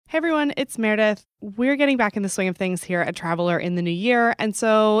Hey everyone, it's Meredith. We're getting back in the swing of things here at Traveler in the new year. And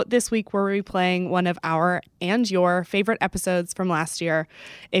so this week we're replaying one of our and your favorite episodes from last year.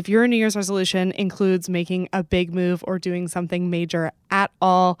 If your New Year's resolution includes making a big move or doing something major at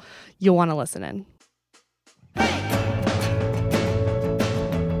all, you'll want to listen in.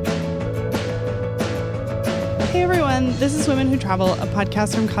 Hey everyone, this is Women Who Travel, a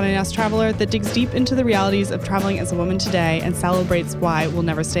podcast from Condé Nast Traveler that digs deep into the realities of traveling as a woman today and celebrates why we'll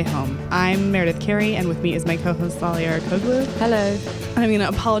never stay home. I'm Meredith Carey, and with me is my co-host Lali Arikoglu. Hello. And I'm going to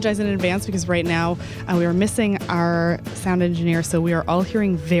apologize in advance because right now we are missing our sound engineer, so we are all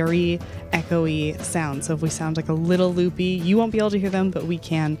hearing very echoey sounds. So if we sound like a little loopy, you won't be able to hear them, but we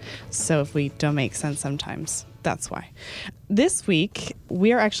can. So if we don't make sense sometimes, that's why. This week,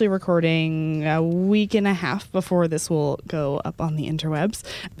 we are actually recording a week and a half before this will go up on the interwebs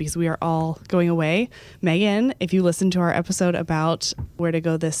because we are all going away. Megan, if you listened to our episode about where to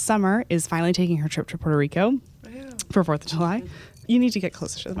go this summer, is finally taking her trip to Puerto Rico for 4th of July. You need to get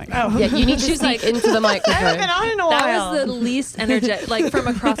closer to the microphone. Oh, yeah, you need to speak into the microphone. I haven't been on in a while. That was the least energetic. Like from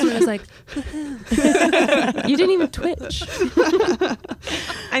across the room, it's like You didn't even twitch.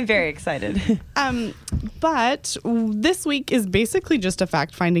 I'm very excited. But this week is basically just a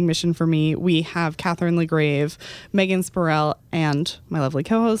fact-finding mission for me. We have Catherine LaGrave, Megan Spurrell, and my lovely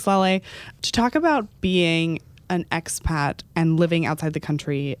co-host Lale to talk about being an expat and living outside the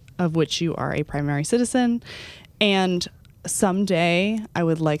country of which you are a primary citizen. And someday I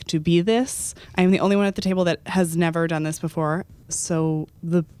would like to be this. I am the only one at the table that has never done this before. So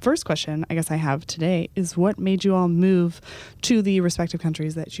the first question I guess I have today is, what made you all move to the respective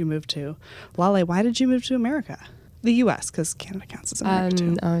countries that you moved to? Lale, why did you move to America? The U.S., because Canada counts as America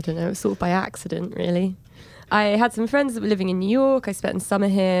too. I don't know. It was sort of by accident, really. I had some friends that were living in New York. I spent the summer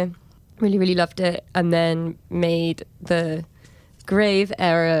here. Really, really loved it. And then made the grave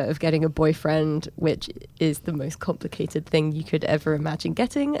error of getting a boyfriend, which is the most complicated thing you could ever imagine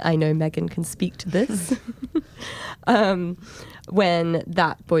getting. I know Megan can speak to this. When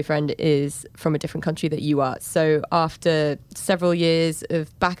that boyfriend is from a different country that you are. So after several years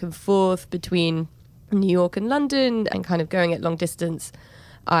of back and forth between New York and London and kind of going at long distance,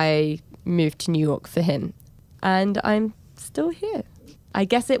 I moved to New York for him. And I'm still here. I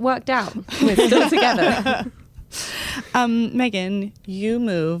guess it worked out. We're still together. Megan, you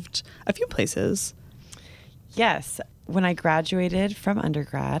moved a few places. Yes. When I graduated from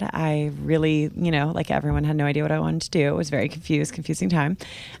undergrad, I really, like everyone, had no idea what I wanted to do. It was very confusing time.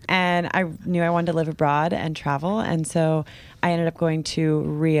 And I knew I wanted to live abroad and travel. And so I ended up going to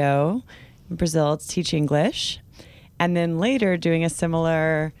Rio, Brazil, to teach English. And then later doing a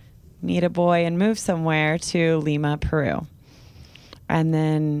similar meet a boy and move somewhere to Lima, Peru. And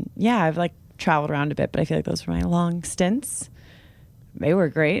then, I've traveled around a bit, but I feel like those were my long stints. They were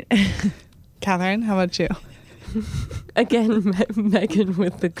great. Catherine, how about you? Again, Megan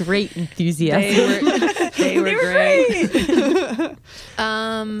with the great enthusiasm. they were great.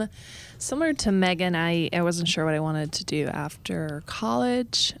 Similar to Megan, I wasn't sure what I wanted to do after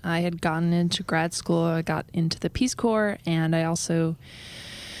college. I had gotten into grad school. I got into the Peace Corps, and I also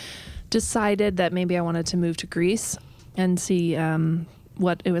decided that maybe I wanted to move to Greece and see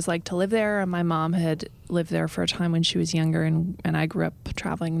what it was like to live there. And my mom had lived there for a time when she was younger, and I grew up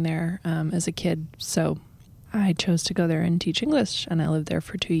traveling there as a kid. So I chose to go there and teach English, and I lived there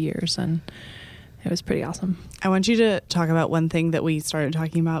for 2 years, and it was pretty awesome. I want you to talk about one thing that we started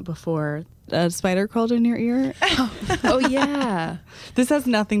talking about before. A spider crawled in your ear. Oh yeah. This has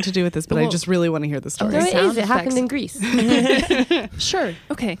nothing to do with this, but I just really want to hear the story. No, it Sound is. It happened in Greece. Sure.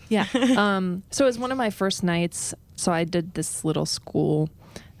 Okay. Yeah. So it was one of my first nights. So I did this little school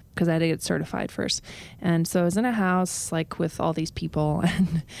because I had to get certified first. And so I was in a house with all these people,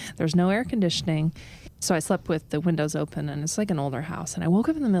 and there's no air conditioning. So I slept with the windows open, and it's like an older house. And I woke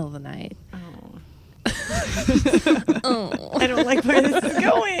up in the middle of the night. I don't like where this is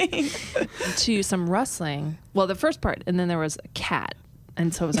going. To some rustling. Well, the first part, and then there was a cat.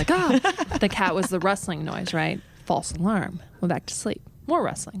 And so it was like, the cat was the rustling noise, right? False alarm. Went back to sleep. More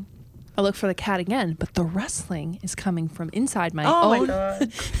rustling. I look for the cat again, but the rustling is coming from inside my own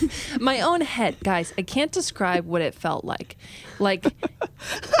my own head. Guys, I can't describe what it felt like. I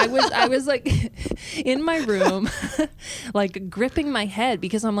was in my room gripping my head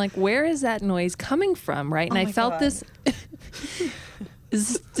because I'm like, where is that noise coming from, right? And I felt this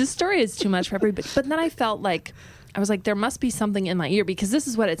story is too much for everybody, but then I felt like I was like, there must be something in my ear, because this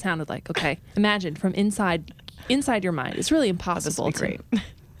is what it sounded like. Okay, imagine from inside your mind. It's really impossible. This would be great.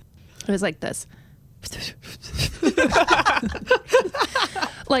 It was like this.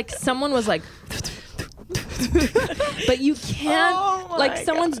 Like someone was like But you can't, like,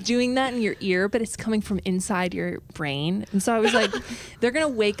 someone's doing that in your ear, but it's coming from inside your brain. And so I was like, they're going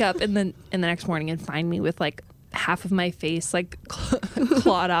to wake up in the next morning and find me with like half of my face like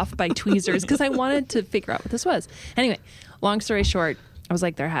clawed off by tweezers, because I wanted to figure out what this was. Anyway, long story short, I was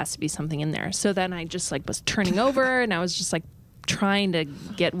like, there has to be something in there. So then I just like was turning over and I was just like trying to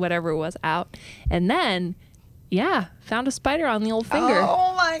get whatever was out. And then, yeah, found a spider on the old finger.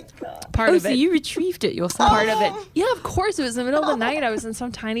 Oh my God. Oh, so you retrieved it yourself? Part of it. Yeah, of course. It was in the middle of the night. I was in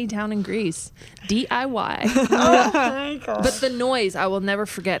some tiny town in Greece. DIY. Oh my God. But the noise, I will never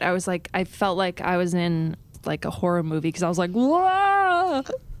forget. I was like, I felt like I was in like a horror movie, because I was like, whoa,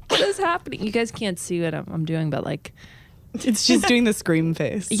 what is happening? You guys can't see what I'm doing, but like, She's doing the scream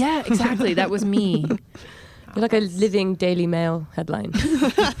face. yeah, exactly. That was me. You're like a living Daily Mail headline.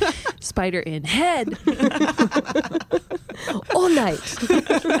 Spider in head. All night.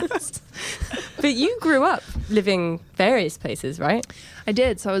 But you grew up living various places, right? I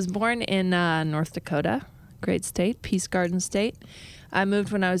did. So I was born in North Dakota, great state, Peace Garden State. I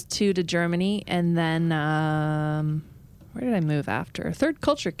moved when I was 2 to Germany, and then where did I move after? Third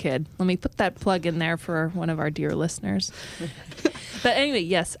culture kid. Let me put that plug in there for one of our dear listeners. But anyway,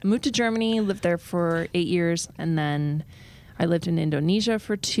 yes, I moved to Germany, lived there for 8 years, and then I lived in Indonesia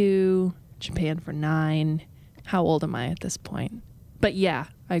for 2, Japan for 9. How old am I at this point? But yeah,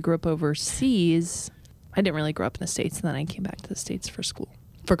 I grew up overseas. I didn't really grow up in the States, and then I came back to the States for school.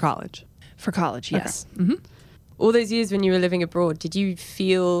 For college. For college, yes. Okay. Mm-hmm. All those years when you were living abroad, did you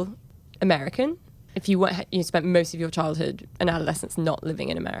feel American? If you spent most of your childhood and adolescence not living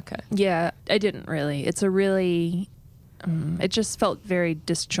in America? Yeah, I didn't really. It's a really, it just felt very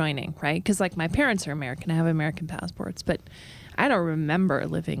disjoining, right? Because like my parents are American. I have American passports, but I don't remember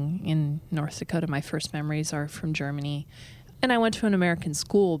living in North Dakota. My first memories are from Germany. And I went to an American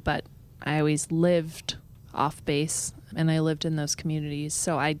school, but I always lived off base and I lived in those communities.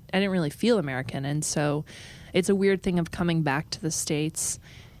 So I didn't really feel American. And so it's a weird thing of coming back to the States.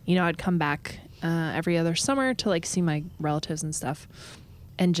 You know, I'd come back every other summer to like see my relatives and stuff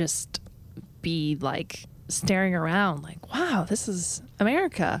and just be like staring around like, wow, this is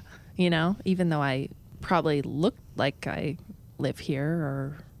America, you know, even though I probably look like I live here,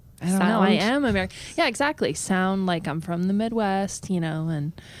 or I don't know, I am American. Yeah, exactly. Sound like I'm from the Midwest, you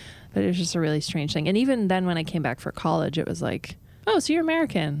know, but it was just a really strange thing. And even then when I came back for college, it was like, oh, so you're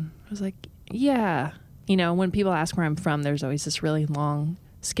American. I was like, yeah. You know, when people ask where I'm from, there's always this really long,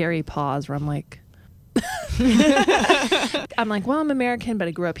 scary pause where I'm like, well, I'm American, but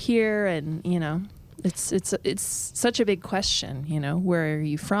I grew up here. And, you know, it's such a big question, you know, where are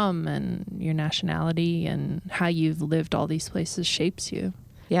you from and your nationality and how you've lived all these places shapes you.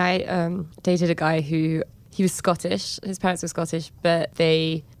 Yeah, I dated a guy who, he was Scottish. His parents were Scottish, but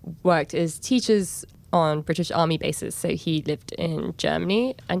they worked as teachers on British Army bases. So he lived in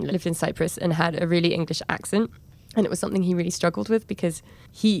Germany and lived in Cyprus and had a really English accent. And it was something he really struggled with because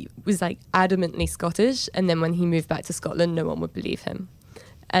he was like adamantly Scottish. And then when he moved back to Scotland, no one would believe him.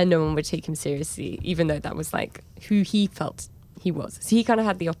 And no one would take him seriously, even though that was like who he felt he was. So he kind of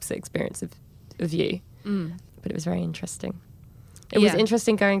had the opposite experience of you. But it was very interesting. It was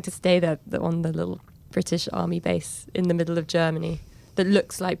interesting going to stay there on the little British Army base in the middle of Germany that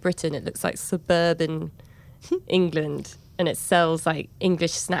looks like Britain. It looks like suburban England. And it sells like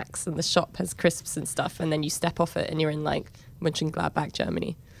English snacks and the shop has crisps and stuff. And then you step off it and you're in like Mönchengladbach,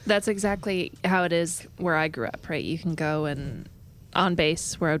 Germany. That's exactly how it is where I grew up, right? You can go and on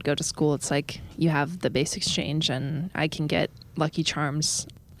base where I would go to school, it's like you have the base exchange and I can get Lucky Charms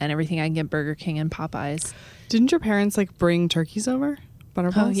and everything. I can get Burger King and Popeyes. Didn't your parents like bring turkeys over?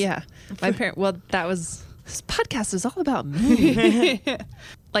 Butterballs? Oh, yeah. My parent, well, this podcast is all about me.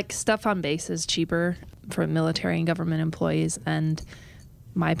 Like stuff on base is cheaper for military and government employees. And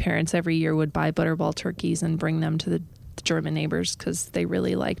my parents every year would buy Butterball turkeys and bring them to the German neighbors because they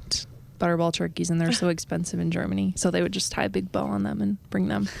really liked Butterball turkeys and they're so expensive in Germany. So they would just tie a big bow on them and bring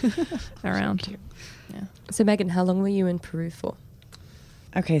them around. So yeah. So Megan, how long were you in Peru for?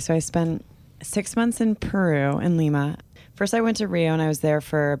 Okay, so I spent 6 months in Peru, in Lima. First I went to Rio and I was there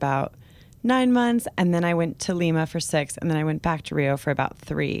for about 9 months, and then I went to Lima for 6, and then I went back to Rio for about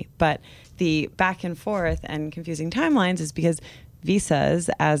 3. But the back and forth and confusing timelines is because visas,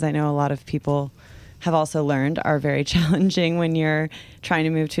 as I know a lot of people have also learned, are very challenging when you're trying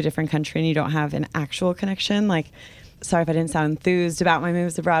to move to a different country and you don't have an actual connection. Like, sorry if I didn't sound enthused about my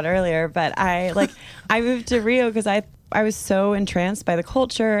moves abroad earlier, but I moved to Rio because I was so entranced by the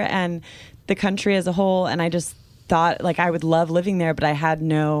culture and the country as a whole, and I just thought like I would love living there, but I had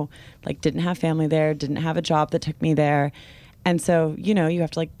didn't have family there, didn't have a job that took me there. And so, you know, you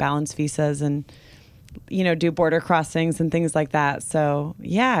have to like balance visas and do border crossings and things like that. So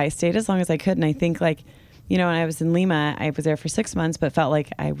yeah, I stayed as long as I could. And I think like, when I was in Lima, I was there for 6 months, but felt like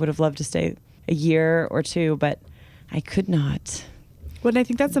I would have loved to stay a year or two, but I could not. Well, I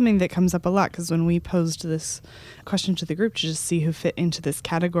think that's something that comes up a lot, because when we posed this question to the group to just see who fit into this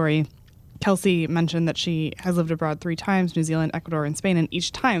category, Kelsey mentioned that she has lived abroad 3 times, New Zealand, Ecuador, and Spain. And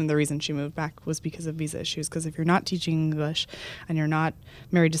each time the reason she moved back was because of visa issues. Because if you're not teaching English and you're not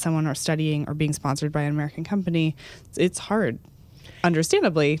married to someone or studying or being sponsored by an American company, it's hard,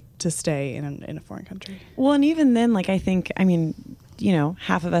 understandably, to stay in a foreign country. Well, and even then, like, I think,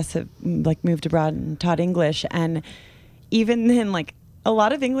 half of us have like moved abroad and taught English. And even then, like, a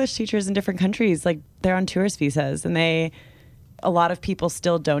lot of English teachers in different countries, like, they're on tourist visas, and a lot of people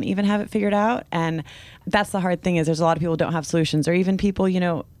still don't even have it figured out. And that's the hard thing, is there's a lot of people who don't have solutions, or even people,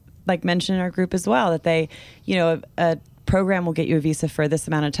 like mentioned in our group as well, that they, a program will get you a visa for this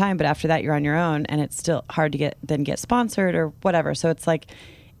amount of time, but after that you're on your own, and it's still hard to get sponsored or whatever. So it's like,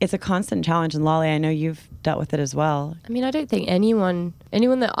 it's a constant challenge. And Lale, I know you've dealt with it as well. I mean, I don't think anyone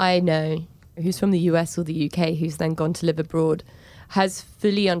that I know who's from the US or the UK who's then gone to live abroad has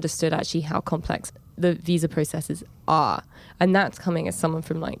fully understood actually how complex the visa processes are. And that's coming as someone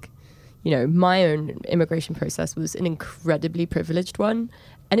from my own immigration process was an incredibly privileged one.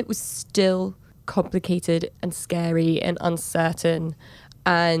 And it was still complicated and scary and uncertain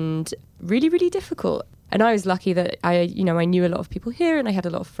and really, really difficult. And I was lucky that I knew a lot of people here, and I had a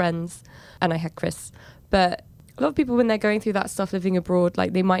lot of friends, and I had Chris. But a lot of people, when they're going through that stuff living abroad,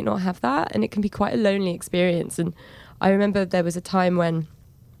 like, they might not have that, and it can be quite a lonely experience. And I remember there was a time when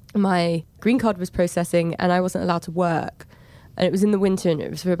my green card was processing and I wasn't allowed to work. And it was in the winter, and it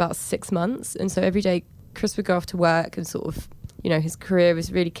was for about 6 months. And so every day Chris would go off to work, and sort of, his career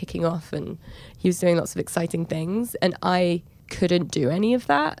was really kicking off, and he was doing lots of exciting things. And I couldn't do any of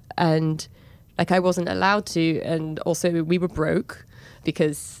that. And I wasn't allowed to. And also we were broke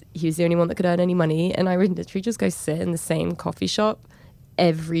because he was the only one that could earn any money. And I would literally just go sit in the same coffee shop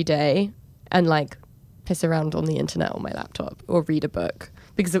every day and piss around on the internet on my laptop or read a book,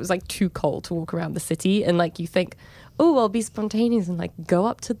 because it was too cold to walk around the city. And you think, oh, I'll be spontaneous and go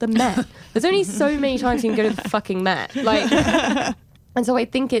up to the Met. There's only so many times you can go to the fucking Met. And so I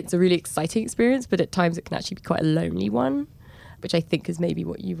think it's a really exciting experience, but at times it can actually be quite a lonely one, which I think is maybe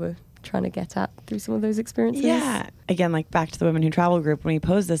what you were trying to get at through some of those experiences. Yeah. Again, back to the Women Who Travel group, when we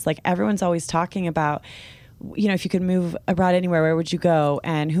posed this, everyone's always talking about, if you could move abroad anywhere, where would you go?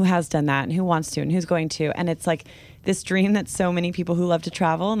 And who has done that? And who wants to? And who's going to? And it's this dream that so many people who love to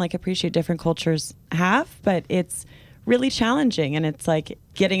travel and appreciate different cultures have, but it's really challenging. And it's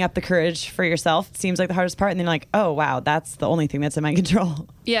getting up the courage for yourself seems like the hardest part. And then you're like, oh, wow, that's the only thing that's in my control.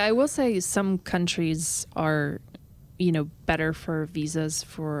 Yeah, I will say some countries are, better for visas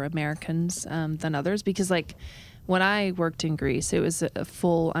for Americans than others, because when I worked in Greece, it was a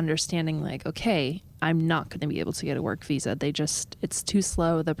full understanding, okay, I'm not going to be able to get a work visa. It's too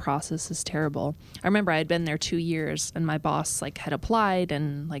slow. The process is terrible. I remember I had been there 2 years, and my boss had applied,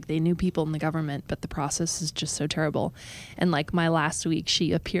 and they knew people in the government, but the process is just so terrible. And my last week,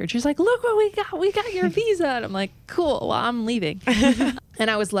 she appeared. She was like, look what we got. We got your visa. And I'm like, cool. Well, I'm leaving.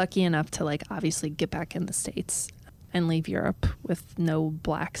 And I was lucky enough to obviously get back in the States and leave Europe with no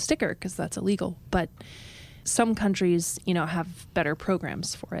black sticker, because that's illegal. But some countries, have better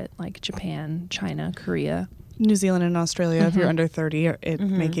programs for it, like Japan, China, Korea. New Zealand and Australia, if you're under 30,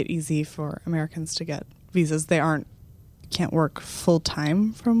 make it easy for Americans to get visas. They can't work full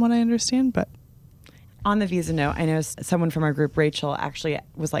time, from what I understand, but. On the visa note, I know someone from our group, Rachel, actually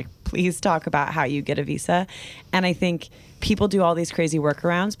was please talk about how you get a visa. And I think people do all these crazy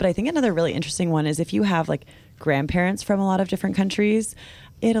workarounds, but I think another really interesting one is if you have grandparents from a lot of different countries.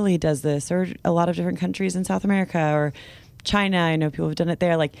 Italy does this, or a lot of different countries in South America, or China. I know people have done it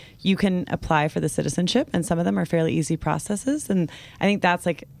there. You can apply for the citizenship, and some of them are fairly easy processes. And I think that's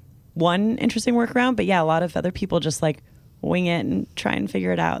one interesting workaround. But yeah, a lot of other people just wing it and try and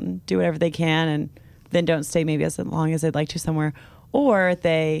figure it out and do whatever they can, and then don't stay maybe as long as they'd like to somewhere. Or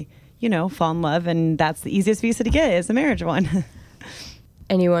they, fall in love, and that's the easiest visa to get is a marriage one.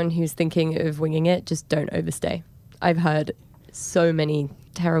 Anyone who's thinking of winging it, just don't overstay. I've heard so many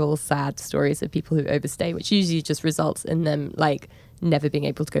terrible, sad stories of people who overstay, which usually just results in them never being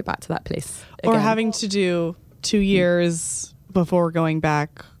able to go back to that place again. Or having to do 2 years before going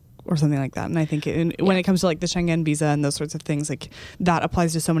back or something like that. And I think when it comes to the Schengen visa and those sorts of things, that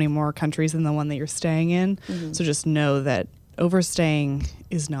applies to so many more countries than the one that you're staying in. Mm-hmm. So just know that overstaying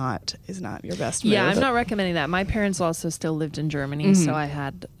is not your best move. Yeah, I'm not recommending that. My parents also still lived in Germany, so I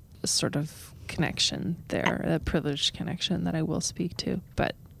had a sort of connection there, a privileged connection that I will speak to.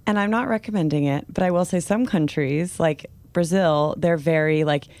 But And I'm not recommending it, but I will say some countries like Brazil, they're very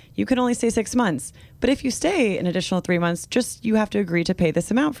like, you can only stay 6 months. But if you stay an additional 3 months, just you have to agree to pay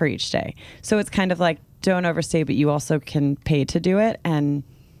this amount for each day. So it's kind of like, don't overstay, but you also can pay to do it. And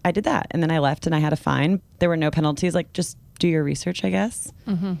I did that. And then I left and I had a fine. There were no penalties. Like, just do your research, I guess.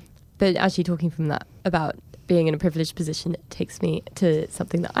 Mm-hmm. But actually talking from that about being in a privileged position, it takes me to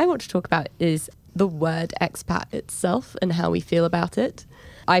something that I want to talk about is the word expat itself and how we feel about it.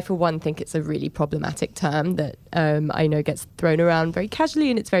 I, for one, think it's a really problematic term that I know gets thrown around very casually,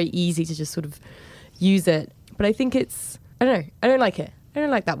 and it's very easy to just sort of use it. But I think it's, I don't know, I don't like it. I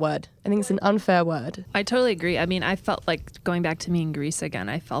don't like that word. I think it's an unfair word. I totally agree. I mean, I felt like going back to me in Greece again,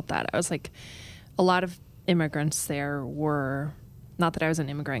 I felt that. I was like, a lot of immigrants there were, not that I was an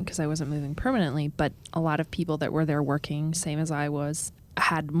immigrant because I wasn't moving permanently, but a lot of people that were there working, same as I was,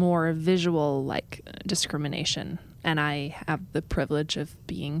 had more visual like discrimination. And I have the privilege of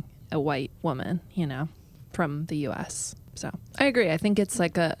being a white woman, you know, from the US. So I agree. I think it's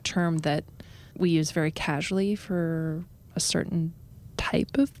like a term that we use very casually for a certain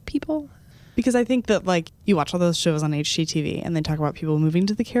type of people. Because I think that, like, you watch all those shows on HGTV and they talk about people moving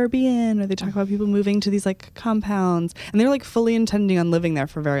to the Caribbean, or they talk about people moving to these, like, compounds. And they're, like, fully intending on living there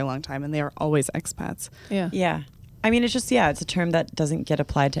for a very long time. And they are always expats. Yeah. Yeah. I mean, it's just, it's a term that doesn't get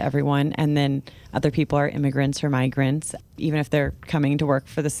applied to everyone. And then other people are immigrants or migrants, even if they're coming to work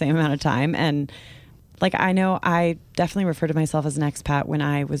for the same amount of time. And like, I know I definitely refer to myself as an expat when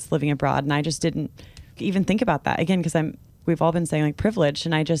I was living abroad. And I just didn't even think about that again, because we've all been saying like privileged.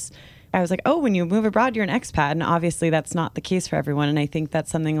 And I was like, oh, when you move abroad, you're an expat. And obviously that's not the case for everyone. And I think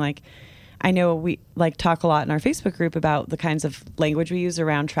that's something like, I know we like talk a lot in our Facebook group about the kinds of language we use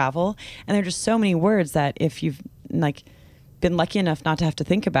around travel. And there are just so many words that if you've like been lucky enough not to have to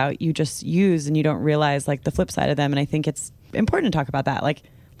think about, you just use and you don't realize like the flip side of them. And I think it's important to talk about that. Like,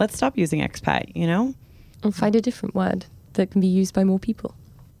 let's stop using expat, you know? And find a different word that can be used by more people.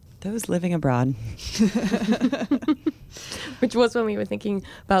 Those living abroad. Which was when we were thinking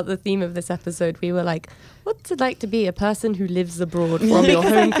about the theme of this episode. We were like, what's it like to be a person who lives abroad from your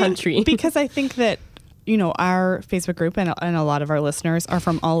home country? Because I think that, you know, our Facebook group and a lot of our listeners are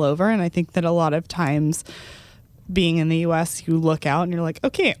from all over. And I think that a lot of times being in the US, you look out and you're like,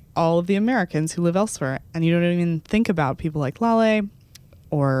 okay, all of the Americans who live elsewhere. And you don't even think about people like Lale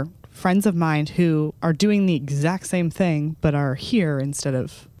or friends of mine who are doing the exact same thing, but are here instead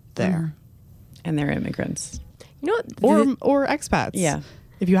of there. And they're immigrants. You know what? Or expats. Yeah.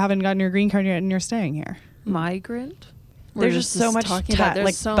 If you haven't gotten your green card yet and you're staying here. Migrant? There's just so much like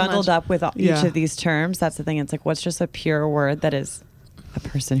so bundled much. up with each of these terms. That's the thing. It's like, what's just a pure word that is a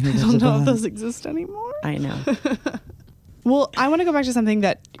person who lives I don't know abroad? if those exist anymore. I know. Well, I want to go back to something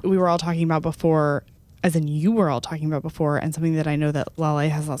that we were all talking about before, as in you were all talking about before, and something that I know that Lale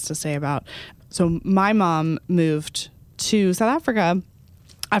has lots to say about. So my mom moved to South Africa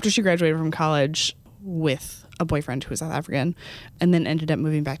after she graduated from college with a boyfriend who was South African, and then ended up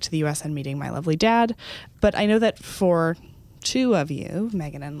moving back to the US and meeting my lovely dad. But I know that for two of you,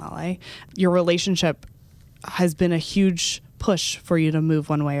 Megan and Lale, your relationship has been a huge push for you to move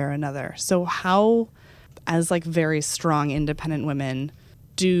one way or another. So how, as like very strong independent women,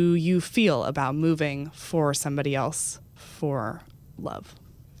 do you feel about moving for somebody else for love?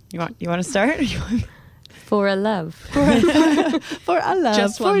 You want to start? For a love. For a love.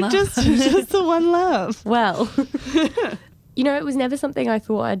 Just one love. Just the one love. Well, you know, it was never something I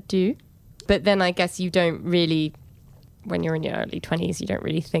thought I'd do. But then I guess you don't really, when you're in your early 20s, you don't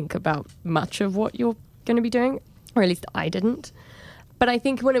really think about much of what you're going to be doing. Or at least I didn't. But I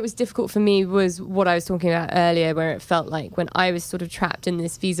think when it was difficult for me was what I was talking about earlier, where it felt like when I was sort of trapped in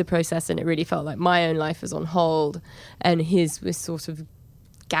this visa process and it really felt like my own life was on hold and his was sort of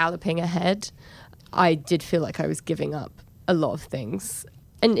galloping ahead, I did feel like I was giving up a lot of things.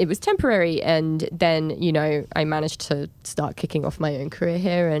 And it was temporary. And then, you know, I managed to start kicking off my own career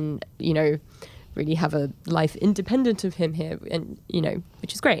here and, you know, really have a life independent of him here, and, you know,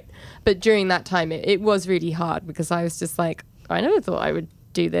 which is great. But during that time, it was really hard because I was just like, I never thought I would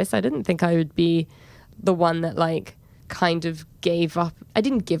do this. I didn't think I would be the one that like kind of gave up. I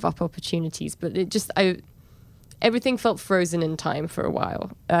didn't give up opportunities, but it just, everything felt frozen in time for a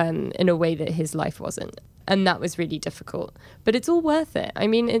while, in a way that his life wasn't. And that was really difficult. But it's all worth it. I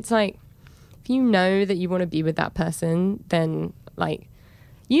mean, it's like, if you know that you want to be with that person, then like,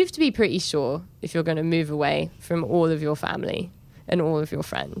 you have to be pretty sure if you're going to move away from all of your family and all of your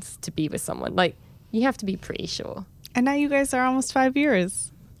friends to be with someone. Like, you have to be pretty sure. And now you guys are almost 5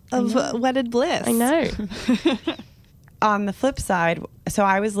 years of wedded bliss. I know. On the flip side, so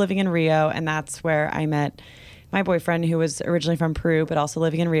I was living in Rio, and that's where I met my boyfriend, who was originally from Peru, but also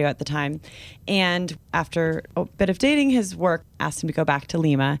living in Rio at the time. And after a bit of dating, his work asked him to go back to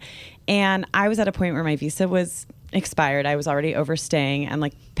Lima. And I was at a point where my visa was expired. I was already overstaying and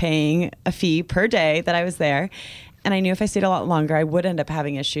like paying a fee per day that I was there. And I knew if I stayed a lot longer, I would end up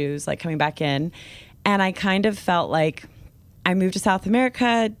having issues like coming back in. And I kind of felt like I moved to South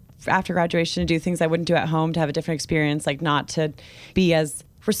America after graduation to do things I wouldn't do at home, to have a different experience, like not to be as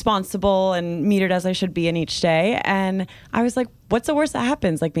responsible and metered as I should be in each day. And I was like, what's the worst that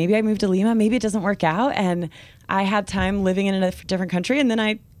happens? Like maybe I move to Lima, maybe it doesn't work out. And I had time living in a different country, and then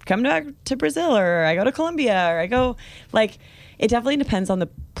I come back to Brazil, or I go to Colombia, or I go, like, it definitely depends on the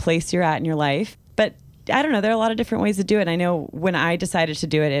place you're at in your life. But I don't know, there are a lot of different ways to do it. And I know when I decided to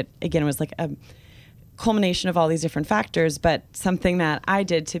do it, it again was like a culmination of all these different factors, but something that I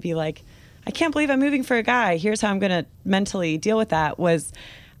did to be like, I can't believe I'm moving for a guy. Here's how I'm going to mentally deal with that, was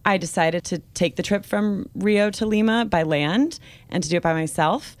I decided to take the trip from Rio to Lima by land and to do it by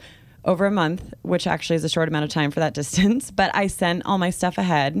myself over a month, which actually is a short amount of time for that distance. But I sent all my stuff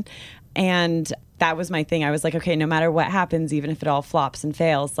ahead, and that was my thing. I was like, okay, no matter what happens, even if it all flops and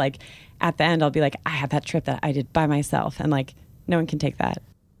fails, like at the end, I'll be like, I had that trip that I did by myself, and like no one can take that.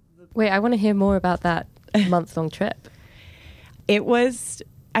 Wait, I want to hear more about that month-long trip. It was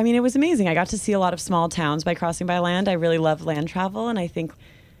amazing. I got to see a lot of small towns by crossing by land. I really love land travel. And I think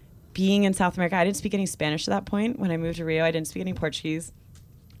being in South America, I didn't speak any Spanish at that point. When I moved to Rio, I didn't speak any Portuguese.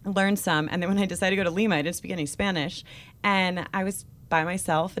 I learned some. And then when I decided to go to Lima, I didn't speak any Spanish. And I was by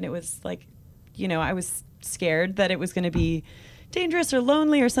myself, and it was like, I was scared that it was going to be dangerous or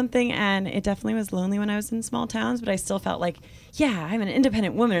lonely or something. And it definitely was lonely when I was in small towns, but I still felt like, yeah, I'm an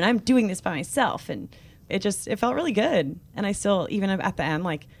independent woman and I'm doing this by myself. And it felt really good. And I still, even at the end,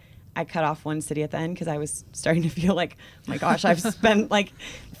 like I cut off one city at the end because I was starting to feel like, oh my gosh, I've spent like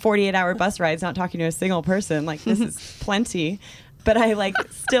 48-hour bus rides not talking to a single person. Like this is plenty. But I like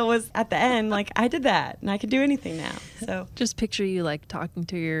still was at the end, like I did that and I could do anything now. So just picture you like talking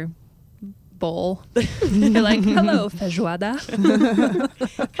to your bowl. You're like, hello, feijoada.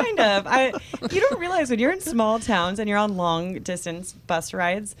 Kind of. You don't realize when you're in small towns and you're on long distance bus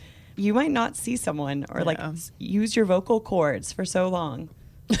rides, you might not see someone or like use your vocal cords for so long.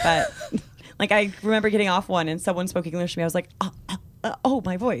 But like I remember getting off one and someone spoke English to me. I was like, oh,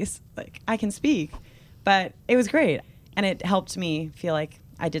 my voice. Like I can speak. But it was great. And it helped me feel like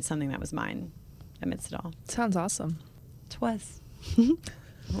I did something that was mine amidst it all. Sounds awesome. Twas. A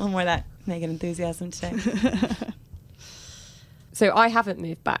little more of that Megan enthusiasm today. So I haven't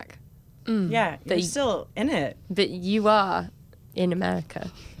moved back. Yeah, you're still in it. But you are in America.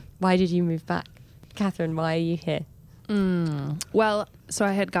 Why did you move back? Catherine, why are you here? Well, so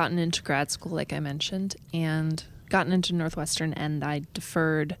I had gotten into grad school, like I mentioned, and gotten into Northwestern, and I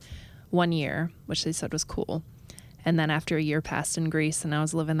deferred 1 year, which they said was cool. And then after a year passed in Greece and I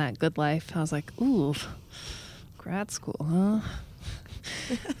was living that good life, I was like, ooh, grad school, huh?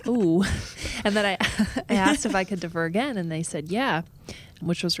 Ooh. And then I asked if I could defer again, and they said, yeah,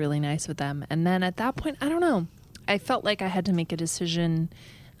 which was really nice with them. And then at that point, I don't know, I felt like I had to make a decision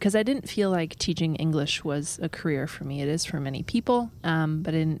because I didn't feel like teaching English was a career for me. It is for many people, but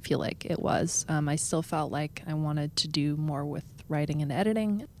I didn't feel like it was. I still felt like I wanted to do more with writing and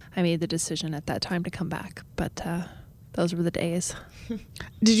editing. I made the decision at that time to come back, but those were the days.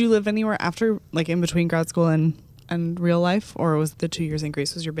 Did you live anywhere after, like in between grad school and real life, or was the 2 years in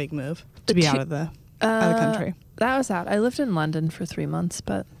Greece was your big move to be out of the country? That was out. I lived in London for 3 months,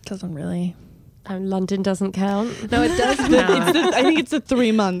 but it doesn't really. London doesn't count. No, it does count. I think it's the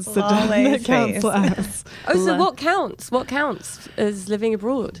 3 months that counts less. Oh, so what counts? What counts as living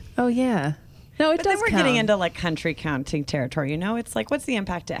abroad? Oh, yeah. No, it But does then we're count. getting into like country counting territory, It's like, what's the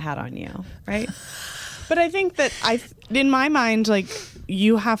impact it had on you, right? But I think that in my mind, like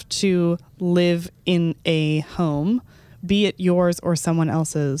you have to live in a home, be it yours or someone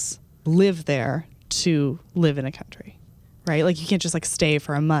else's, live there to live in a country, right? Like you can't just like stay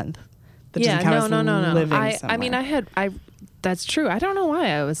for a month. That doesn't count as living I somewhere. mean, that's true. I don't know why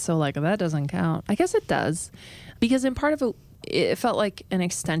I was so like, that doesn't count. I guess it does. Because in part of it felt like an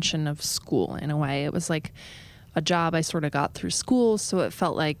extension of school in a way. It was like a job I sort of got through school. So it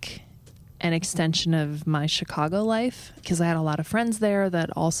felt like an extension of my Chicago life because I had a lot of friends there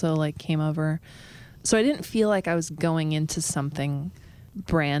that also like came over. So I didn't feel like I was going into something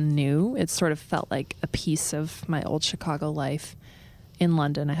brand new. It sort of felt like a piece of my old Chicago life in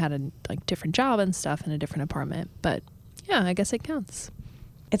London. I had a like different job and stuff in a different apartment, but yeah, I guess it counts.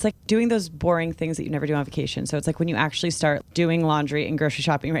 It's like doing those boring things that you never do on vacation. So it's like when you actually start doing laundry and grocery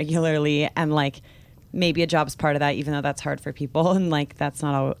shopping regularly and like maybe a job's part of that, even though that's hard for people. And like, that's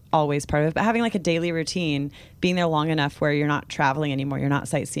not always part of it. But having like a daily routine, being there long enough where you're not traveling anymore, you're not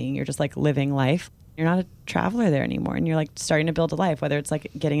sightseeing, you're just like living life. You're not a traveler there anymore. And you're like starting to build a life, whether it's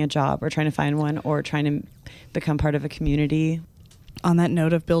like getting a job or trying to find one or trying to become part of a community. On that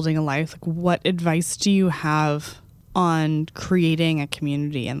note of building a life, like, what advice do you have on creating a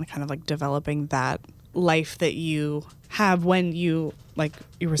community and kind of like developing that life that you have when you, like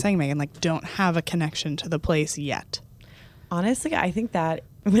you were saying, Megan, like don't have a connection to the place yet? Honestly, I think that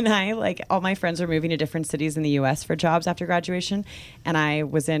when I, like, all my friends were moving to different cities in the US for jobs after graduation, and I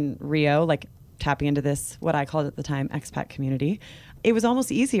was in Rio, like tapping into this, what I called at the time, expat community, it was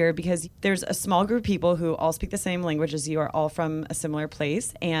almost easier because there's a small group of people who all speak the same language as you, are all from a similar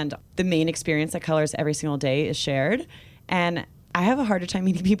place, and the main experience that colors every single day is shared. And I have a harder time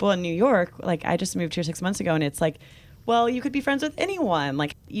meeting people in New York. Like, I just moved here 6 months ago, and it's like, well, you could be friends with anyone.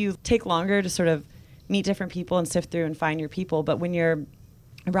 Like, you take longer to sort of meet different people and sift through and find your people. But when you're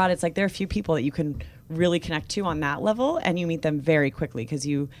abroad, it's like there are a few people that you can really connect to on that level, and you meet them very quickly because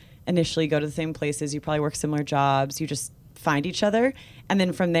you initially go to the same places, you probably work similar jobs, you just find each other. And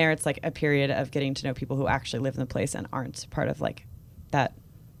then from there, it's like a period of getting to know people who actually live in the place and aren't part of like that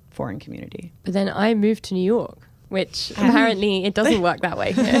foreign community. But then I moved to New York, which apparently it doesn't work that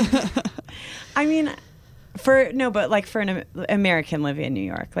way here. I mean, for an American living in New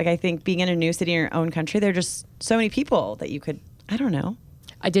York, like I think being in a new city in your own country, there are just so many people that you could, I don't know.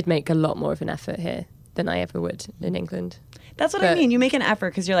 I did make a lot more of an effort here than I ever would in England. That's what I mean. You make an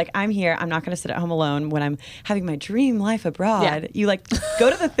effort because you're like, I'm here. I'm not going to sit at home alone when I'm having my dream life abroad. Yeah. You like go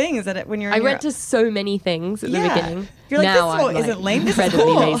to the things that when you're. I went to so many things at the beginning. You're like, now this isn't lame. This is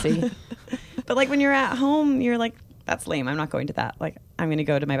cool. Lazy. But like when you're at home, you're like, that's lame. I'm not going to that. Like, I'm going to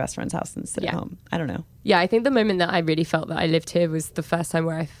go to my best friend's house and sit at home. I don't know. Yeah, I think the moment that I really felt that I lived here was the first time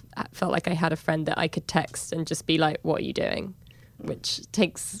where I felt like I had a friend that I could text and just be like, what are you doing? Which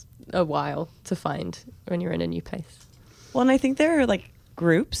takes a while to find when you're in a new place. Well, and I think there are like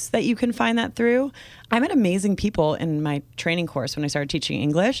groups that you can find that through. I met amazing people in my training course when I started teaching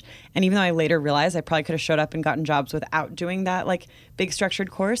English. And even though I later realized I probably could have showed up and gotten jobs without doing that like big structured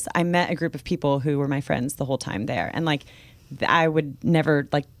course, I met a group of people who were my friends the whole time there. And like I would never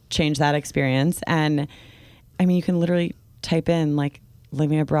like change that experience. And I mean, you can literally type in like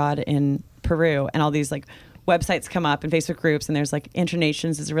living abroad in Peru and all these like websites come up and Facebook groups, and there's like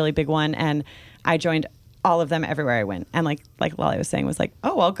Internations is a really big one. And I joined all of them everywhere I went. And like Lale was saying, was like,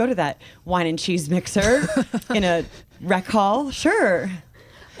 oh, I'll go to that wine and cheese mixer in a rec hall. Sure.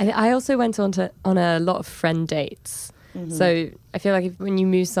 I also went on a lot of friend dates. Mm-hmm. So I feel like when you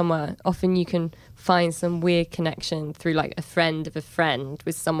move somewhere, often you can find some weird connection through like a friend of a friend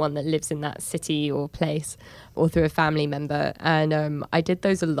with someone that lives in that city or place, or through a family member. And I did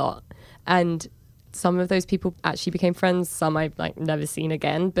those a lot. And some of those people actually became friends. Some I've like never seen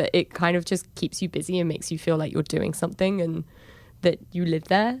again, but it kind of just keeps you busy and makes you feel like you're doing something and that you live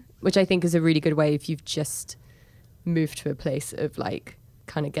there, which I think is a really good way if you've just moved to a place of like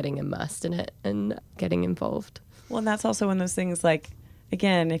kind of getting immersed in it and getting involved. Well, and that's also one of those things like,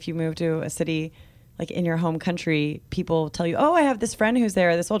 again, if you move to a city like in your home country, people tell you, oh, I have this friend who's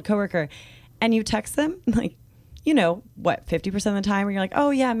there, this old coworker, and you text them like, you know, what, 50% of the time where you're like,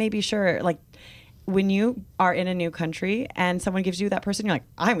 oh yeah, maybe, sure. Like, when you are in a new country and someone gives you that person, you're like,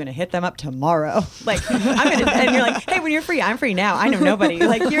 I'm going to hit them up tomorrow. Like, and you're like, hey, when you're free, I'm free now. I know nobody.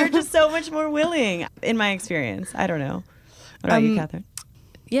 Like, you're just so much more willing, in my experience. I don't know. What about you, Catherine?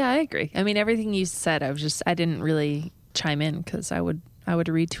 Yeah, I agree. I mean, everything you said, I didn't really chime in because I would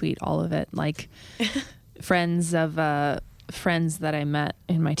retweet all of it. Like friends that I met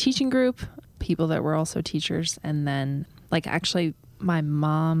in my teaching group, people that were also teachers. And then like actually my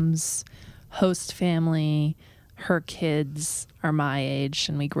mom's host family, her kids are my age,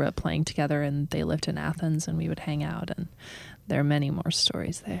 and we grew up playing together, and they lived in Athens, and we would hang out, and there are many more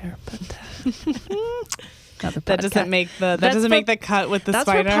stories there, but that doesn't make the cut with the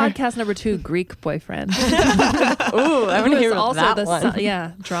spider. That's for podcast number 2, Greek boyfriend. Ooh, I want to hear also that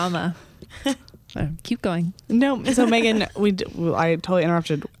one. Drama. Keep going. No, so Megan, I totally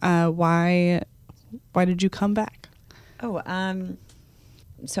interrupted. Why did you come back?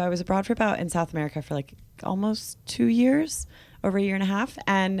 So I was abroad in South America for like almost 2 years, over a year and a half.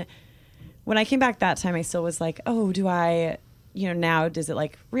 And when I came back that time, I still was like, oh, do I, now does it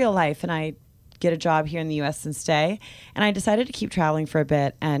like real life? And I get a job here in the US and stay. And I decided to keep traveling for a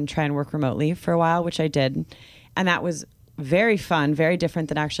bit and try and work remotely for a while, which I did. And that was very fun, very different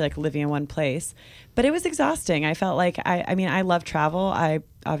than actually like living in one place. But it was exhausting. I felt like, I love travel.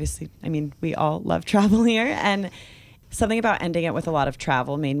 We all love travel here. And something about ending it with a lot of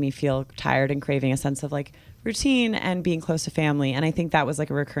travel made me feel tired and craving a sense of like routine and being close to family. And I think that was like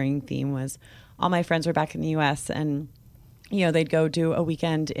a recurring theme was all my friends were back in the US and, you know, they'd go do a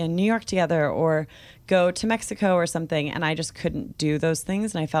weekend in New York together or go to Mexico or something. And I just couldn't do those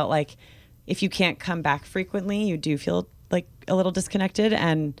things. And I felt like if you can't come back frequently, you do feel like a little disconnected.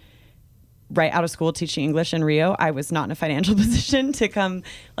 And right out of school teaching English in Rio, I was not in a financial position to come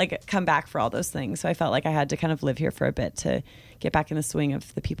back for all those things. So I felt like I had to kind of live here for a bit to get back in the swing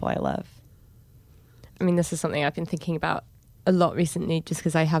of the people I love. I mean, this is something I've been thinking about a lot recently, just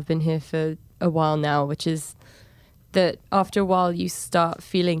because I have been here for a while now, which is that after a while you start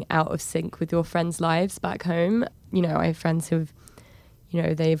feeling out of sync with your friends' lives back home. You know, I have friends who've, you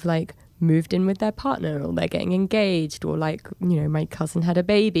know, they've like moved in with their partner or they're getting engaged or like, you know, my cousin had a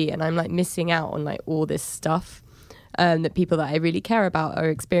baby and I'm like missing out on like all this stuff that people that I really care about are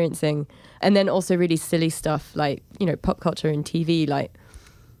experiencing. And then also really silly stuff like, you know, pop culture and TV. Like,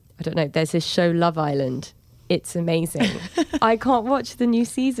 I don't know, there's this show Love Island. It's amazing. I can't watch the new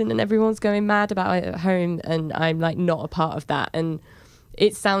season and everyone's going mad about it at home and I'm like not a part of that. And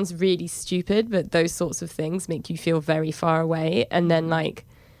it sounds really stupid, but those sorts of things make you feel very far away. And then like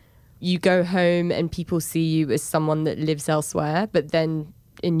you go home and people see you as someone that lives elsewhere, but then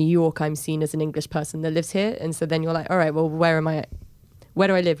in New York, I'm seen as an English person that lives here. And so then you're like, all right, well, where am I? Where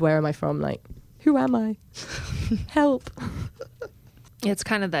do I live? Where am I from? Like, who am I? Help. It's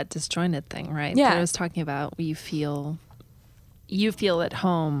kind of that disjointed thing, right? Yeah. That I was talking about. You feel at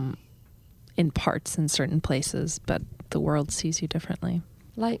home in parts in certain places, but the world sees you differently.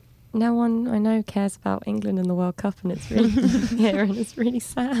 Like, no one I know cares about England and the World Cup, and it's really here, and it's really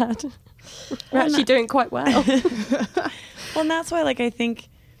sad. We're actually doing quite well. Well, and that's why, like, I think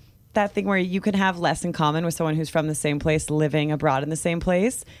that thing where you can have less in common with someone who's from the same place, living abroad in the same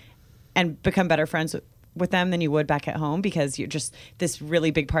place, and become better friends with them than you would back at home, because you're just, this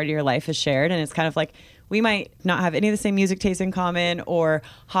really big part of your life is shared. And it's kind of like, we might not have any of the same music tastes in common or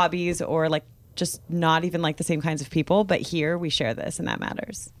hobbies or like just not even like the same kinds of people, but here we share this and that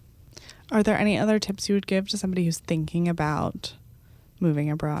matters. Are there any other tips you would give to somebody who's thinking about moving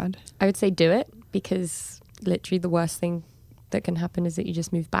abroad? I would say do it, because literally the worst thing that can happen is that you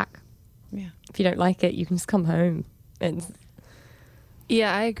just move back. Yeah. If you don't like it, you can just come home. And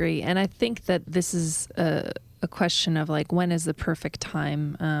Yeah, I agree. And I think that this is a question of like, when is the perfect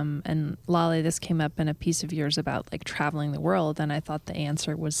time? And Lale, this came up in a piece of yours about like traveling the world. And I thought the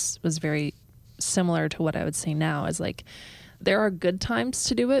answer was very similar to what I would say now, is like, there are good times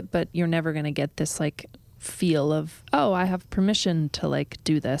to do it, but you're never going to get this like feel of, oh, I have permission to like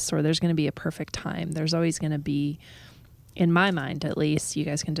do this, or there's going to be a perfect time. There's always going to be, in my mind at least, you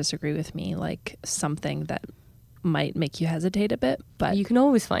guys can disagree with me, like something that might make you hesitate a bit, but you can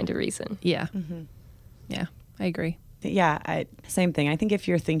always find a reason. yeah. Mm-hmm. Yeah, I agree. Yeah, same thing. I think if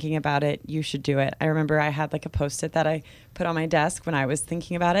you're thinking about it, you should do it. I remember I had like a Post-it that I put on my desk when I was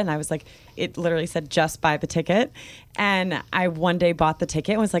thinking about it, and I was like, it literally said, just buy the ticket. And I one day bought the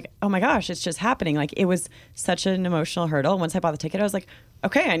ticket and was like, oh my gosh, it's just happening. Like, it was such an emotional hurdle. Once I bought the ticket, I was like,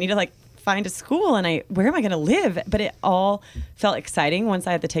 okay, I need to like find a school, and where am I going to live? But it all felt exciting once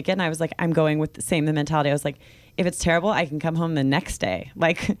I had the ticket, and I was like, I'm going with the mentality. I was like, if it's terrible, I can come home the next day.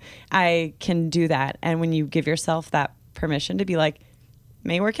 Like, I can do that. And when you give yourself that permission to be like,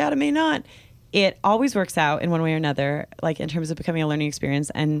 may work out, it may not, it always works out in one way or another, like in terms of becoming a learning experience.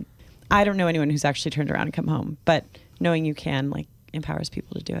 And I don't know anyone who's actually turned around and come home, but knowing you can like empowers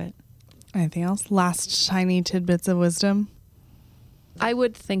people to do it. Anything else? Last tiny tidbits of wisdom? I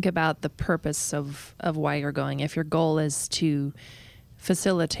would think about the purpose of why you're going. If your goal is to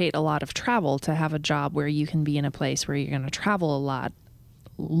facilitate a lot of travel, to have a job where you can be in a place where you're going to travel a lot,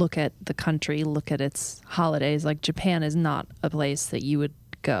 look at the country, look at its holidays. Like, Japan is not a place that you would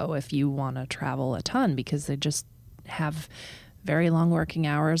go if you want to travel a ton, because they just have very long working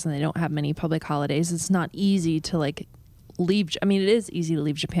hours and they don't have many public holidays. It's not easy to like leave. I mean, it is easy to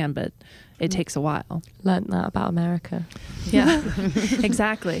leave Japan, but it takes a while. Learned that about America. Yeah,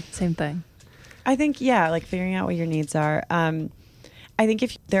 exactly. Same thing. I think, yeah, like figuring out what your needs are. I think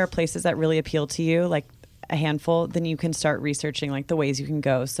if there are places that really appeal to you, like a handful, then you can start researching like the ways you can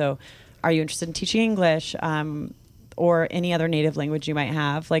go. So are you interested in teaching English or any other native language you might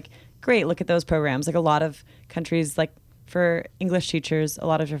have? Like, great, look at those programs. Like, a lot of countries, like for English teachers, a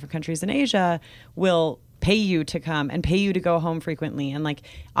lot of different countries in Asia will pay you to come and pay you to go home frequently and like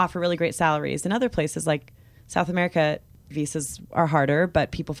offer really great salaries. In other places like South America, visas are harder, but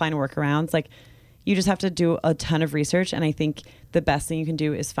people find workarounds. Like, you just have to do a ton of research. And I think the best thing you can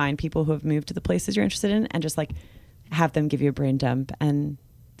do is find people who have moved to the places you're interested in and just like have them give you a brain dump, and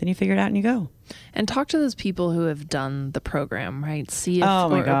then you figure it out and you go. And talk to those people who have done the program, right? See if Oh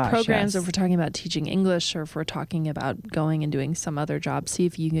my or gosh, programs, yes. if we're talking about teaching English or if we're talking about going and doing some other job, see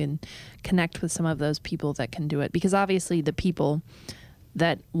if you can connect with some of those people that can do it. Because obviously the people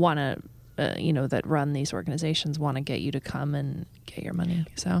that want to, that run these organizations want to get you to come and get your money.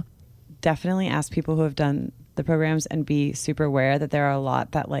 So Definitely ask people who have done the programs and be super aware that there are a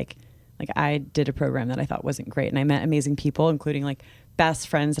lot that like I did a program that I thought wasn't great, and I met amazing people, including like best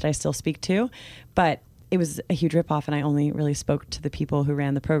friends that I still speak to, but it was a huge ripoff, and I only really spoke to the people who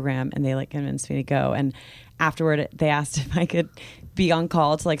ran the program, and they like convinced me to go. And afterward, they asked if I could be on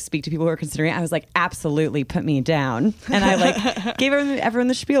call to like speak to people who were considering it. I was like, absolutely, put me down. And I like gave everyone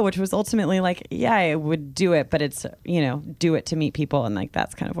the spiel, which was ultimately like, yeah, I would do it, but it's, do it to meet people, and like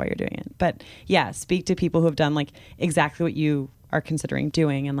that's kind of why you're doing it. But yeah, speak to people who have done like exactly what you are considering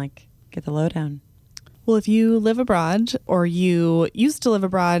doing, and like get the lowdown. Well, if you live abroad or you used to live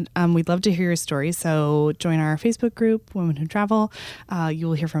abroad, we'd love to hear your story. So join our Facebook group, Women Who Travel. You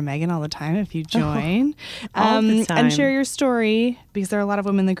will hear from Megan all the time if you join. All the time. And share your story, because there are a lot of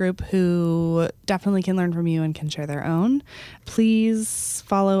women in the group who definitely can learn from you and can share their own. Please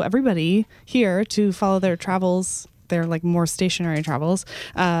follow everybody here to follow their travels, their like more stationary travels.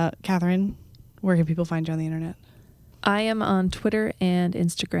 Catherine, where can people find you on the internet? I am on Twitter and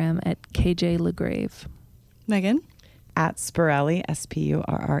Instagram at KJ Lagrave. Megan? At Spurelli,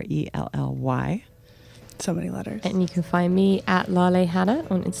 Spurrelly. So many letters. And you can find me at Lale Hannah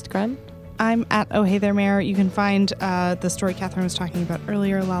on Instagram. I'm at Oh Hey There Mayor. You can find the story Catherine was talking about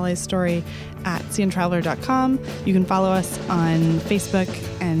earlier, Lale's story, at cntraveler.com. You can follow us on Facebook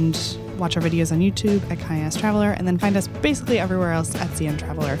and watch our videos on YouTube at Kaya's Traveler, and then find us basically everywhere else at CN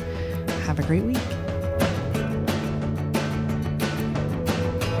Traveler. Have a great week.